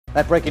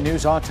That breaking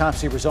news,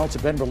 autopsy results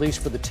have been released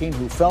for the teen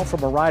who fell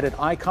from a ride at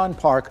Icon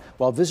Park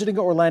while visiting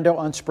Orlando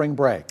on spring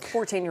break.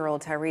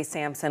 14-year-old Tyree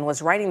Sampson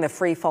was riding the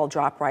free fall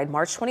drop ride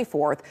March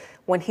 24th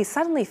when he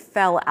suddenly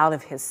fell out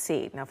of his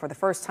seat. Now, for the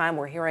first time,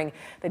 we're hearing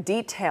the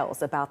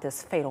details about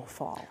this fatal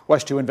fall.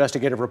 WESH 2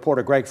 investigative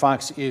reporter Greg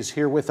Fox is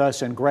here with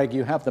us. And Greg,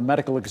 you have the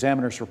medical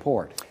examiner's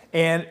report.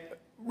 And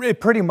it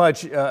pretty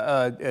much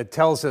it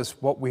tells us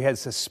what we had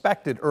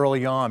suspected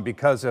early on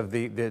because of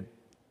the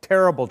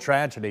terrible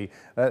tragedy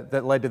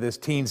that led to this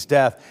teen's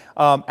death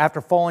after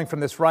falling from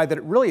this ride that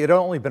it had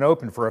only been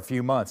open for a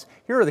few months.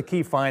 Here are the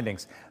key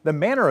findings. The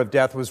manner of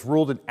death was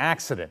ruled an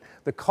accident.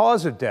 The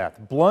cause of death,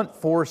 blunt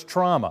force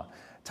trauma.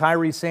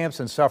 Tyree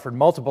Sampson suffered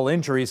multiple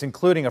injuries,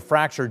 including a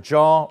fractured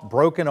jaw,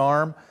 broken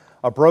arm,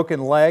 a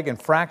broken leg, and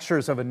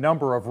fractures of a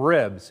number of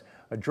ribs.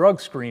 A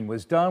drug screen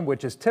was done,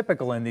 which is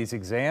typical in these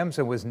exams,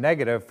 and was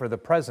negative for the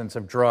presence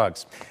of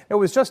drugs. It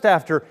was just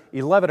after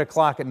 11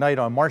 o'clock at night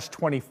on March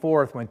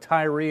 24th when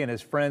Tyree and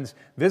his friends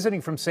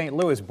visiting from St.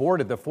 Louis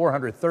boarded the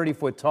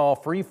 430-foot tall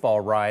free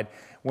fall ride.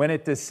 When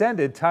it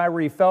descended,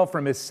 Tyree fell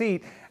from his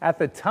seat. At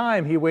the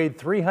time, he weighed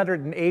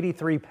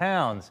 383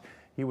 pounds.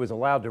 He was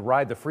allowed to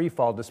ride the free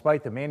fall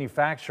despite the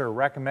manufacturer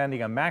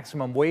recommending a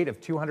maximum weight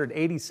of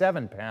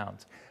 287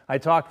 pounds. I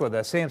talked with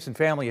a Sampson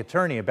family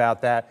attorney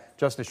about that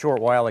just a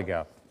short while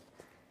ago.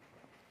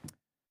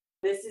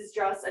 This is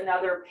just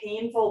another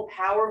painful,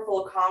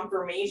 powerful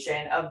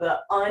confirmation of the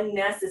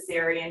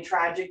unnecessary and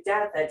tragic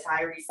death that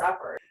Tyree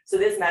suffered. So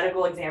this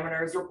medical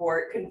examiner's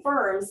report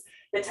confirms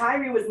that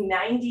Tyree was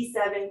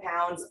 97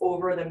 pounds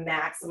over the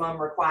maximum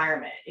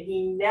requirement, and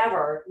he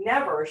never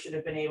should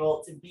have been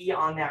able to be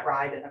on that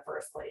ride in the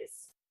first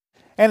place.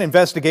 An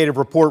investigative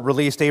report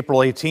released April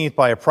 18th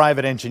by a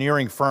private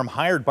engineering firm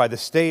hired by the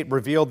state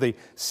revealed the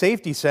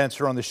safety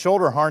sensor on the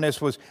shoulder harness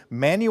was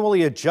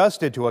manually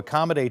adjusted to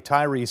accommodate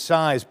Tyree's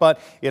size, but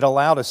it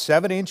allowed a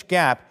 7-inch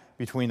gap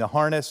between the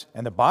harness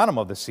and the bottom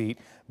of the seat,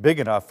 big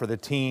enough for the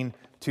teen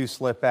to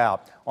slip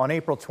out. On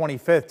April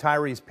 25th,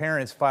 Tyree's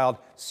parents filed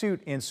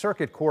suit in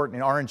circuit court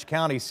in Orange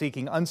County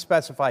seeking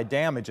unspecified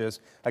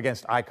damages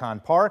against Icon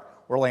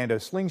Park, Orlando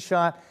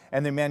Slingshot,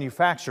 and the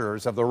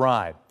manufacturers of the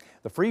ride.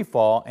 The free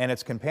fall and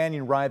its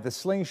companion ride, the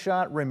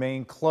Slingshot,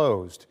 remain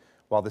closed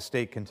while the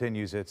state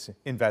continues its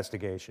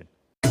investigation.